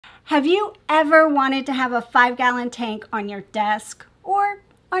Have you ever wanted to have a 5-gallon tank on your desk or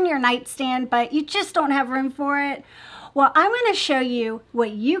on your nightstand, but you just don't have room for it? Well, I'm going to show you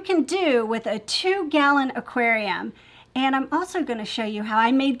what you can do with a 2-gallon aquarium. And I'm also going to show you how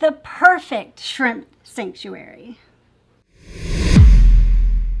I made the perfect shrimp sanctuary.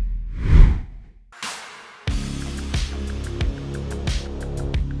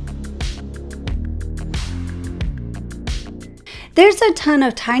 There's a ton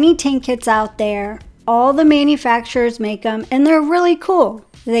of tiny tank kits out there. All the manufacturers make them and they're really cool.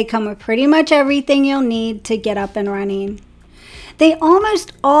 They come with pretty much everything you'll need to get up and running. They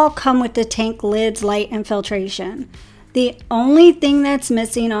almost all come with the tank lids, light, and filtration. The only thing that's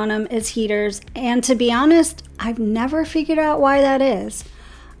missing on them is heaters, and to be honest, I've never figured out why that is.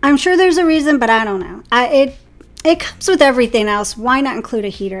 I'm sure there's a reason, but I don't know. It comes with everything else. Why not include a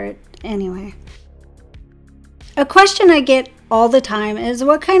heater anyway? A question I get all the time is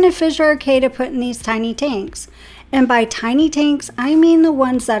what kind of fish are okay to put in these tiny tanks? And by tiny tanks, I mean the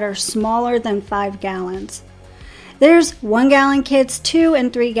ones that are smaller than 5 gallons. There's 1-gallon kits, 2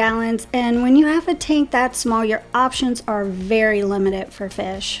 and 3 gallons, and when you have a tank that small, your options are very limited for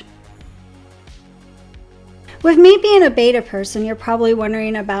fish. With me being a beta person, you're probably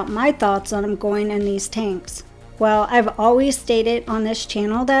wondering about my thoughts on going in these tanks. Well, I've always stated on this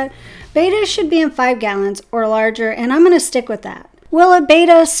channel that betas should be in 5 gallons or larger, and I'm going to stick with that. Will a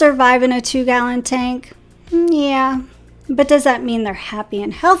beta survive in a 2-gallon tank? Yeah, but does that mean they're happy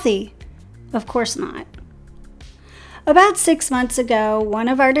and healthy? Of course not. About 6 months ago, one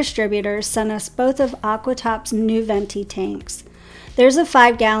of our distributors sent us both of Aquatop's new venti tanks. There's a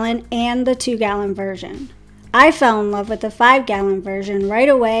 5-gallon and the 2-gallon version. I fell in love with the 5-gallon version right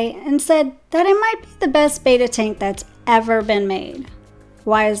away and said that it might be the best beta tank that's ever been made.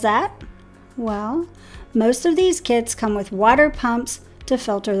 Why is that? Well, most of these kits come with water pumps to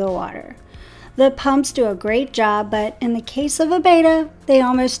filter the water. The pumps do a great job, but in the case of a beta, they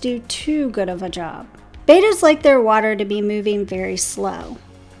almost do too good of a job. Betas like their water to be moving very slow,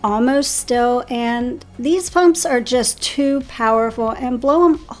 almost still, and these pumps are just too powerful and blow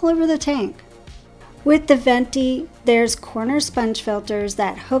them all over the tank. With the venti, there's corner sponge filters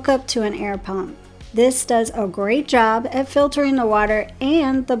that hook up to an air pump. This does a great job at filtering the water,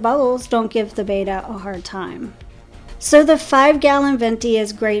 and the bubbles don't give the beta a hard time. So the 5-gallon venti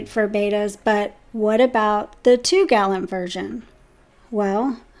is great for betas, but what about the 2-gallon version?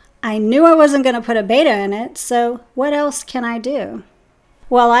 Well, I knew I wasn't going to put a beta in it, so what else can I do?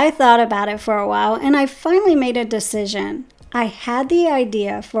 Well, I thought about it for a while, and I finally made a decision. I had the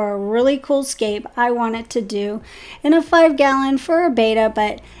idea for a really cool scape I wanted to do in a 5-gallon for a beta,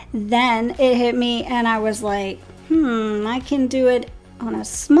 but then it hit me and I was like, I can do it on a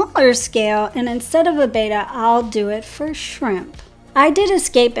smaller scale, and instead of a beta, I'll do it for shrimp. I did a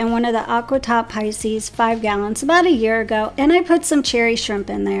scape in one of the Aquatop Pisces 5 gallons about a year ago, and I put some cherry shrimp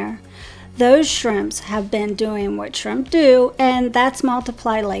in there. Those shrimps have been doing what shrimp do, and that's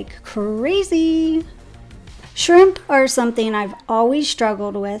multiplied like crazy. Shrimp are something I've always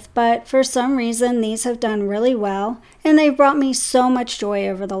struggled with, but for some reason these have done really well, and they've brought me so much joy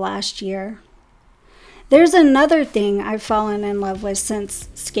over the last year. There's another thing I've fallen in love with since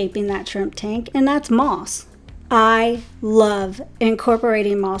scaping that shrimp tank, and that's moss. I love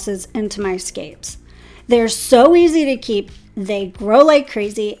incorporating mosses into my scapes. They're so easy to keep, they grow like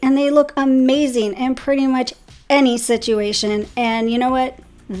crazy, and they look amazing in pretty much any situation, and you know what?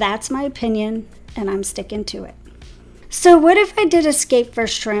 That's my opinion, and I'm sticking to it. So what if I did a scape for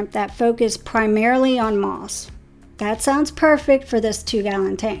shrimp that focused primarily on moss? That sounds perfect for this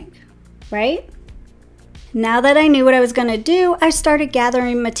 2-gallon tank, right? Now that I knew what I was going to do, I started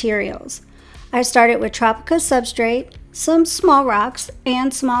gathering materials. I started with Tropica substrate, some small rocks,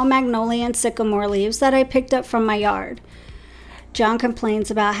 and small magnolia and sycamore leaves that I picked up from my yard. John complains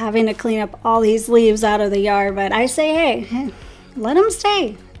about having to clean up all these leaves out of the yard, but I say, hey, let them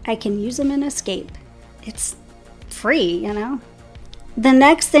stay. I can use them in a scape. It's free, you know? The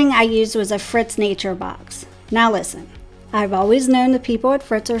next thing I used was a Fritz nature box. Now listen, I've always known the people at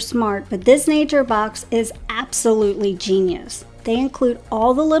Fritz are smart, but this nature box is absolutely genius. They include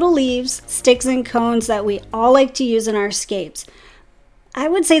all the little leaves, sticks, and cones that we all like to use in our scapes. I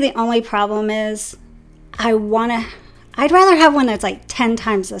would say the only problem is I'd rather have one that's like 10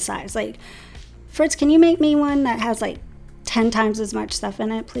 times the size. Like, Fritz, can you make me one that has like 10 times as much stuff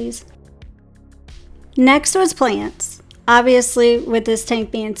in it, please? Next was plants. Obviously, with this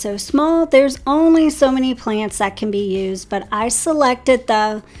tank being so small, there's only so many plants that can be used, but I selected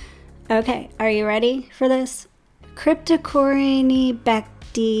the, okay, are you ready for this? Cryptocorini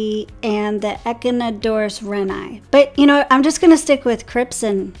D, and the Echinodorus renni. But you know, I'm just going to stick with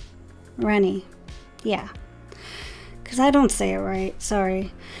Crimson renni. Yeah, because I don't say it right,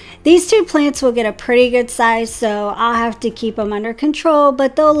 sorry. These two plants will get a pretty good size, so I'll have to keep them under control,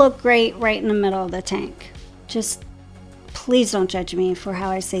 but they'll look great right in the middle of the tank. Just please don't judge me for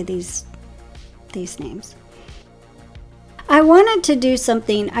how I say these names. I wanted to do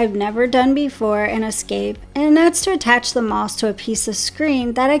something I've never done before in a scape, and that's to attach the moss to a piece of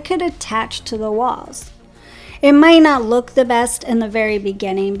screen that I could attach to the walls. It might not look the best in the very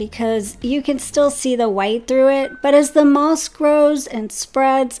beginning because you can still see the white through it, but as the moss grows and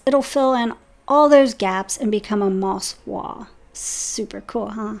spreads, it'll fill in all those gaps and become a moss wall. Super cool,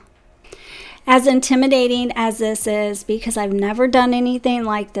 huh? As intimidating as this is, because I've never done anything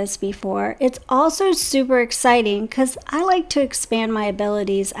like this before, it's also super exciting because I like to expand my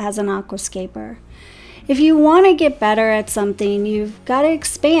abilities as an aquascaper. If you want to get better at something, you've got to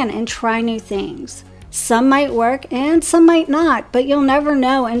expand and try new things. Some might work and some might not, but you'll never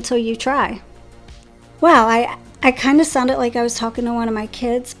know until you try. Wow, I kind of sounded like I was talking to one of my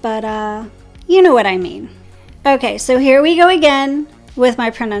kids, but you know what I mean. Okay, so here we go again with my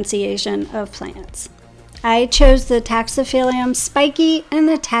pronunciation of plants. I chose the Taxophilum spiky and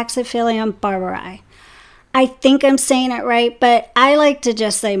the Taxophilum barbari. I think I'm saying it right, but I like to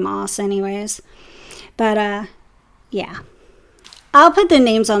just say moss anyways. But yeah. I'll put the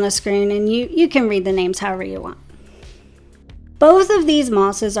names on the screen and you can read the names however you want. Both of these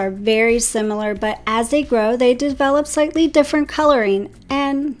mosses are very similar, but as they grow, they develop slightly different coloring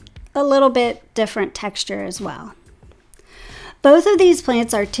and a little bit different texture as well. Both of these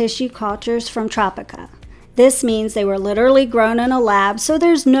plants are tissue cultures from Tropica. This means they were literally grown in a lab, so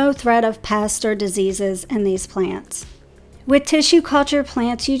there's no threat of pests or diseases in these plants. With tissue culture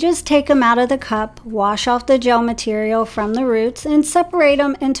plants, you just take them out of the cup, wash off the gel material from the roots, and separate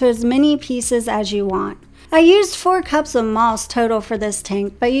them into as many pieces as you want. I used 4 cups of moss total for this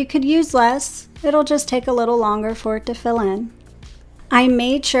tank, but you could use less. It'll just take a little longer for it to fill in. I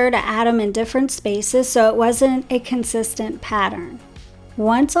made sure to add them in different spaces so it wasn't a consistent pattern.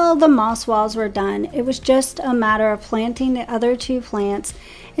 Once all the moss walls were done, it was just a matter of planting the other 2 plants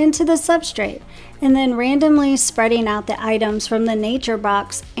into the substrate and then randomly spreading out the items from the nature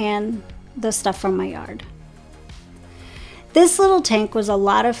box and the stuff from my yard. This little tank was a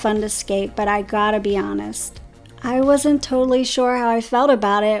lot of fun to scape, but I gotta be honest, I wasn't totally sure how I felt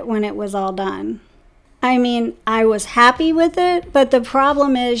about it when it was all done. I mean, I was happy with it, but the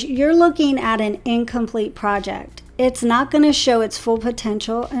problem is you're looking at an incomplete project. It's not going to show its full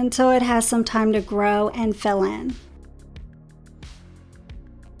potential until it has some time to grow and fill in.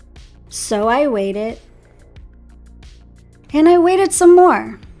 So I waited, and I waited some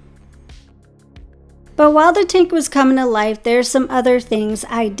more. But while the tank was coming to life, there's some other things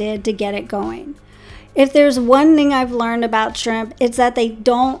I did to get it going. If there's one thing I've learned about shrimp, it's that they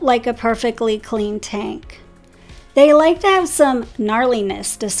don't like a perfectly clean tank. They like to have some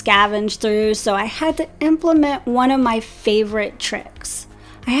gnarliness to scavenge through, so I had to implement one of my favorite tricks.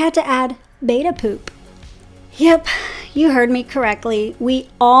 I had to add beta poop. Yep, you heard me correctly. We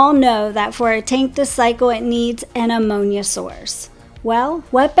all know that for a tank to cycle, it needs an ammonia source. Well,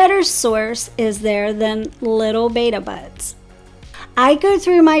 what better source is there than little beta buds? I go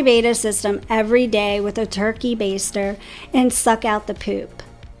through my beta system every day with a turkey baster and suck out the poop.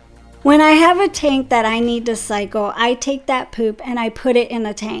 When I have a tank that I need to cycle, I take that poop and I put it in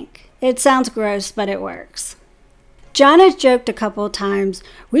the tank. It sounds gross, but it works. John has joked a couple times,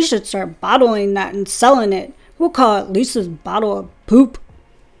 we should start bottling that and selling it. We'll call it Lisa's bottle of poop.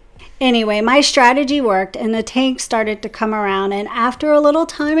 Anyway, my strategy worked and the tank started to come around, and after a little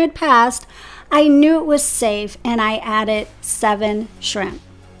time had passed, I knew it was safe and I added 7 shrimp.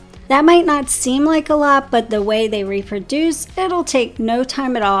 That might not seem like a lot, but the way they reproduce, it'll take no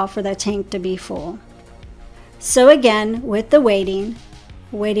time at all for the tank to be full. So again, with the waiting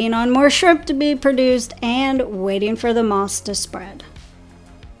on more shrimp to be produced and waiting for the moss to spread.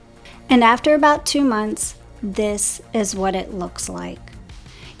 And after about 2 months, this is what it looks like.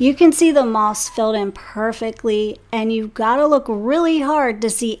 You can see the moss filled in perfectly, and you've got to look really hard to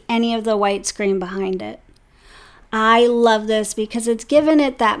see any of the white screen behind it. I love this because it's given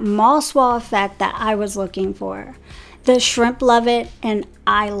it that moss wall effect that I was looking for. The shrimp love it, and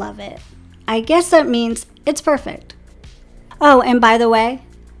I love it. I guess that means it's perfect. Oh, and by the way,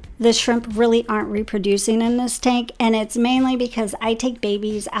 the shrimp really aren't reproducing in this tank, and it's mainly because I take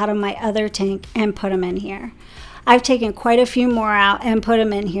babies out of my other tank and put them in here. I've taken quite a few more out and put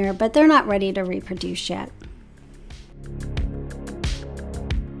them in here, but they're not ready to reproduce yet.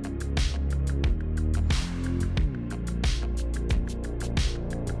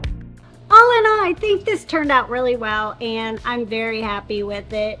 I think this turned out really well, and I'm very happy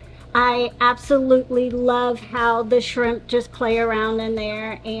with it. I absolutely love how the shrimp just play around in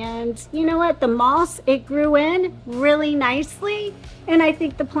there, and you know what, the moss, it grew in really nicely, and I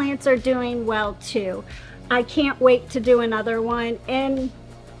think the plants are doing well too. I can't wait to do another one, and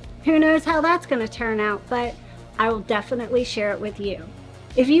who knows how that's going to turn out, but I will definitely share it with you.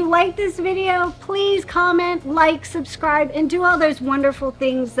 If you like this video, please comment, like, subscribe, and do all those wonderful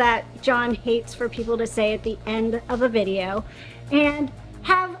things that John hates for people to say at the end of a video. And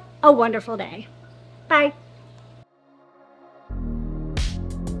have a wonderful day. Bye.